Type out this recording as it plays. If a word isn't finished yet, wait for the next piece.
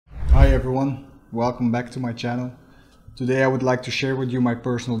everyone, welcome back to my channel. Today I would like to share with you my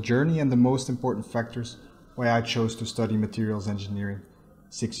personal journey and the most important factors why I chose to study materials engineering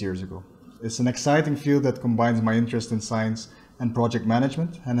 6 years ago. It's an exciting field that combines my interest in science and project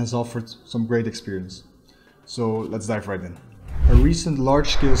management and has offered some great experience. So let's dive right in. A recent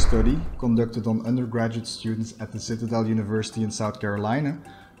large-scale study conducted on undergraduate students at the Citadel University in South Carolina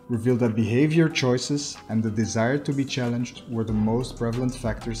revealed that behavior choices and the desire to be challenged were the most prevalent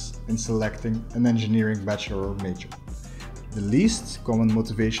factors in selecting an engineering bachelor or major. The least common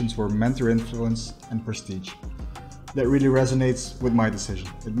motivations were mentor influence and prestige. That really resonates with my decision.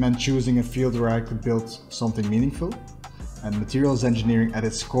 It meant choosing a field where I could build something meaningful. And materials engineering at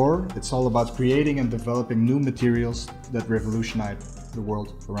its core, it's all about creating and developing new materials that revolutionize the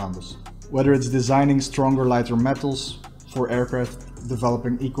world around us. Whether it's designing stronger, lighter metals for aircraft,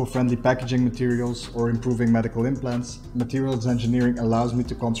 developing eco-friendly packaging materials, or improving medical implants, materials engineering allows me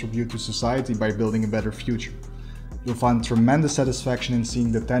to contribute to society by building a better future. You'll find tremendous satisfaction in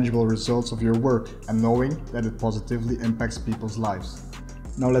seeing the tangible results of your work and knowing that it positively impacts people's lives.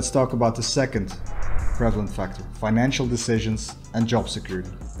 Now let's talk about the second prevalent factor, financial decisions and job security.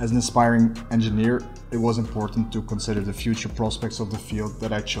 As an aspiring engineer, it was important to consider the future prospects of the field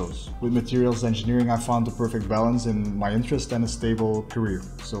that I chose. With materials engineering, I found the perfect balance in my interest and a stable career.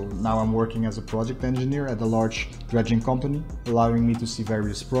 So now I'm working as a project engineer at a large dredging company, allowing me to see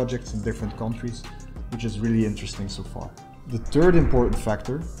various projects in different countries, which is really interesting so far. The third important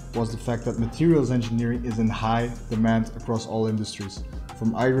factor was the fact that materials engineering is in high demand across all industries.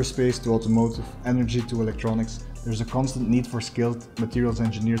 From aerospace to automotive, energy to electronics, there's a constant need for skilled materials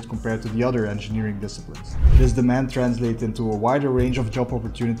engineers compared to the other engineering disciplines. This demand translates into a wider range of job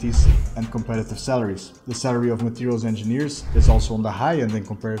opportunities and competitive salaries. The salary of materials engineers is also on the high end in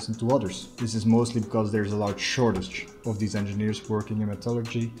comparison to others. This is mostly because there's a large shortage of these engineers working in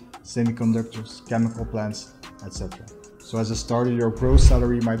metallurgy, semiconductors, chemical plants, etc. So as a starter, your gross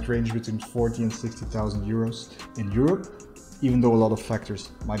salary might range between 40 and 60,000 euros in Europe, even though a lot of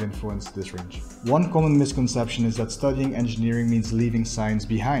factors might influence this range. One common misconception is that studying engineering means leaving science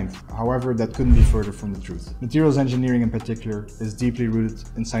behind. However, that couldn't be further from the truth. Materials engineering in particular is deeply rooted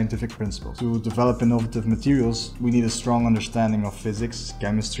in scientific principles. To develop innovative materials, we need a strong understanding of physics,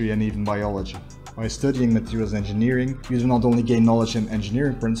 chemistry, and even biology. By studying materials engineering, you do not only gain knowledge in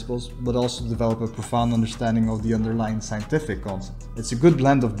engineering principles, but also develop a profound understanding of the underlying scientific concept. It's a good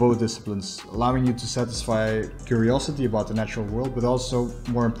blend of both disciplines, allowing you to satisfy curiosity about the natural world, but also,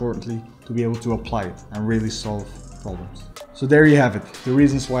 more importantly, to be able to apply it and really solve problems. So there you have it, the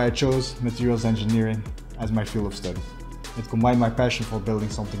reasons why I chose materials engineering as my field of study. It combined my passion for building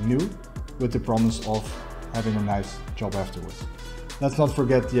something new with the promise of having a nice job afterwards. Let's not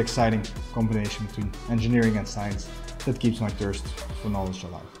forget the exciting combination between engineering and science that keeps my thirst for knowledge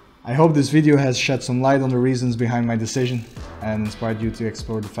alive. I hope this video has shed some light on the reasons behind my decision and inspired you to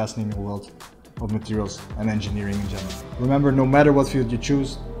explore the fascinating world of materials and engineering in general. Remember, no matter what field you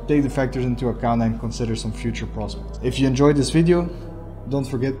choose, take the factors into account and consider some future prospects. If you enjoyed this video, don't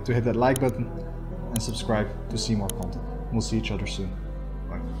forget to hit that like button and subscribe to see more content. We'll see each other soon.